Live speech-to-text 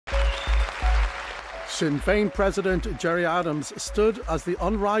Sinn Fein President Gerry Adams stood as the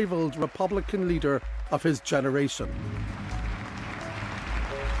unrivalled Republican leader of his generation.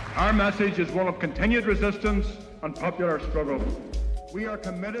 Our message is one of continued resistance and popular struggle. We are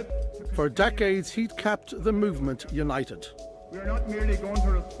committed to... For decades, he'd kept the movement united. We are not merely going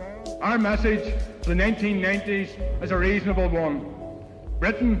to respond. Our message to the 1990s is a reasonable one.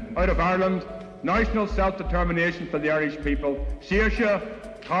 Britain out of Ireland, national self-determination for the Irish people. Saoirse,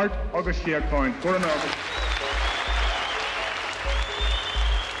 Cart agus Síorcáin.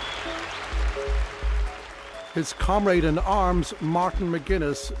 His comrade in arms, Martin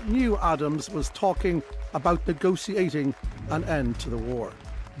McGuinness, knew Adams was talking about negotiating an end to the war.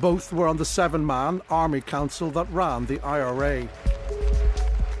 Both were on the 7-man Army Council that ran the IRA.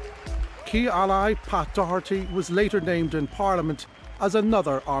 Key ally Pat Doherty was later named in Parliament as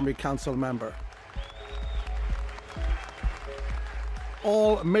another Army Council member.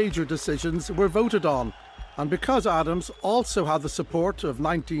 All major decisions were voted on, and because Adams also had the support of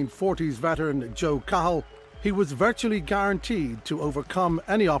 1940s veteran Joe Cahill, he was virtually guaranteed to overcome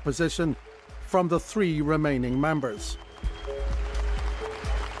any opposition from the 3 remaining members.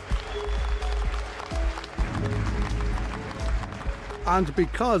 And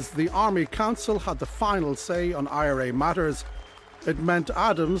because the Army Council had the final say on IRA matters, it meant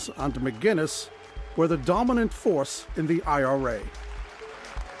Adams and McGuinness were the dominant force in the IRA.